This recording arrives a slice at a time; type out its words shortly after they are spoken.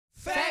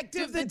Fact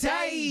of the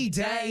day.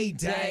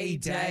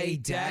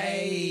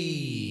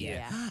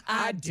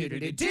 I do.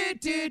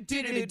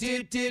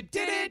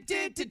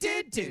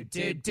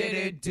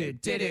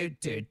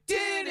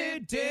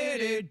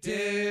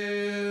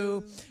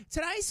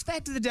 Today's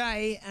fact of the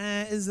day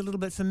is a little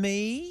bit for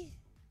me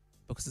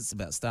because it's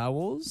about Star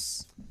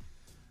Wars,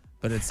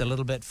 but it's a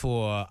little bit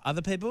for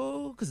other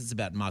people because it's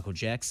about Micheal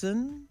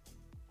Jackson.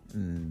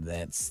 And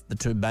that's the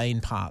two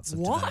main parts of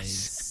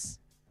today's.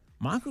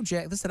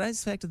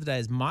 Today's fact of the day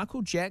is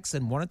Micheal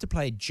Jackson wanted to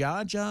play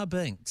Ja Ja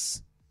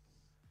Binks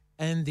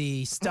in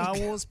the Star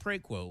Wars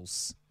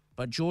prequels,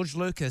 but George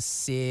Lucas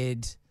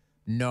said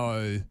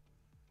no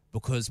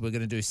because we're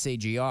going to do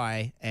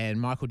CGI, and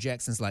Micheal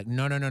Jackson's like,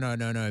 no,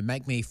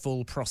 make me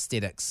full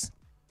prosthetics.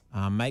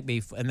 And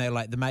they're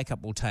like, the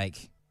makeup will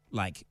take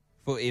like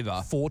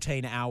forever,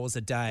 14 hours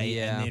a day,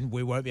 and then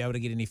we won't be able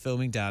to get any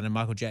filming done. And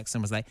Micheal Jackson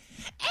was like,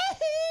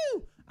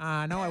 "Ahoo!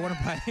 No, I want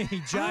to play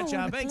Ja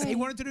Ja Binks." He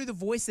wanted to do the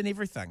voice and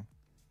everything.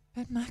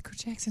 But Micheal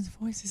Jackson's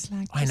voice is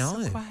like, I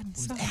know so quiet and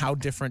soft. how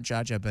different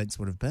Ja Ja Binks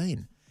would have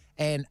been.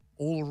 And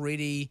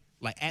already,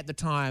 like at the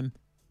time,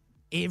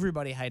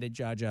 everybody hated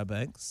Ja Ja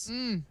Binks.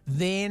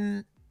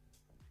 Then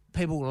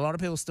a lot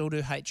of people still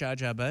do hate Ja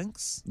Ja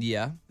Binks.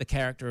 Yeah. The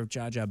character of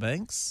Ja Ja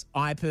Binks.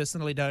 I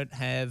personally don't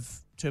have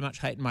too much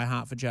hate in my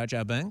heart for Ja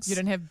Ja Binks. You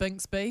don't have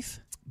Binks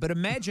beef? But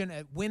imagine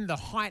when the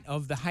height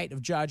of the hate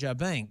of Ja Ja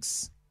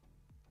Binks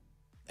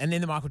and then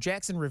the Micheal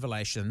Jackson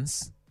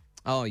revelations.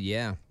 Oh,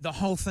 yeah. The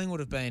whole thing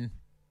would have been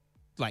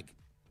like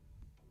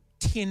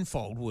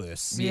tenfold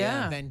worse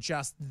than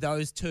just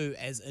those two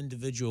as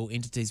individual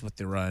entities with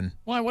their own.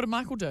 Why? What did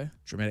Michael do?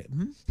 Dramatic.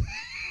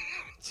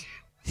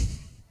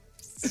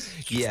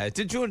 Yeah.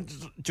 Did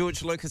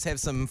George Lucas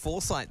have some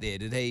foresight there?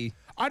 Did he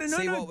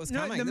see what was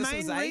coming? This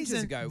was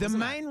ages ago, wasn't it? The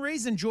main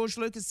reason George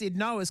Lucas said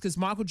no is because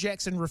Micheal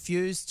Jackson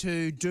refused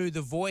to do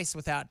the voice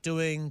without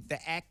doing the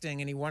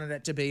acting, and he wanted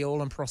it to be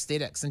all in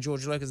prosthetics. And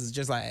George Lucas is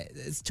just like,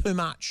 it's too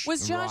much.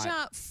 Was Jar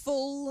Jar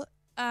full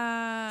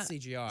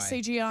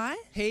CGI?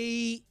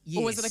 Yes.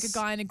 Or was it like a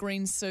guy in a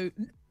green suit?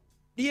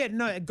 Yeah,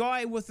 no, a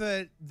guy with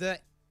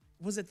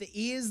was it the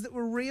ears that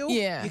were real?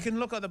 Yeah. You can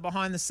look at the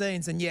behind the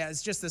scenes and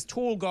it's just this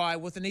tall guy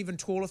with an even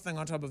taller thing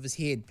on top of his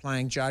head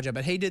playing Jar Jar.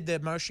 But he did the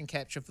motion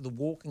capture for the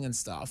walking and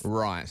stuff.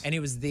 Right. And he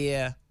was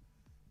there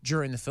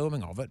during the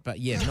filming of it. But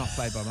not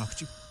played by Michael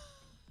Jackson.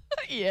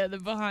 Yeah, the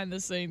behind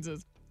the scenes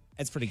is...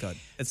 It's pretty good.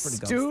 It's pretty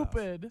good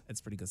stupid. Stuff. It's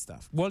pretty good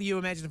stuff. Well, you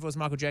imagine if it was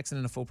Micheal Jackson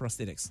in a full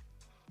prosthetics.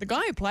 The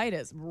guy who played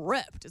it's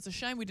ripped. It's a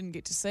shame we didn't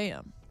get to see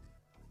him.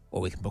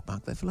 Well, we can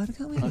bookmark that for later,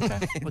 can't we? Okay.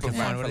 We can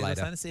find what he's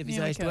saying to see if he's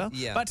aged well.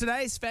 Yeah. But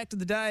today's fact of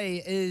the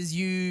day is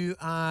you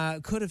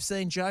could have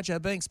seen Ja Ja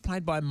Binks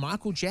played by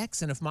Micheal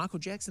Jackson if Micheal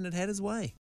Jackson had had his way.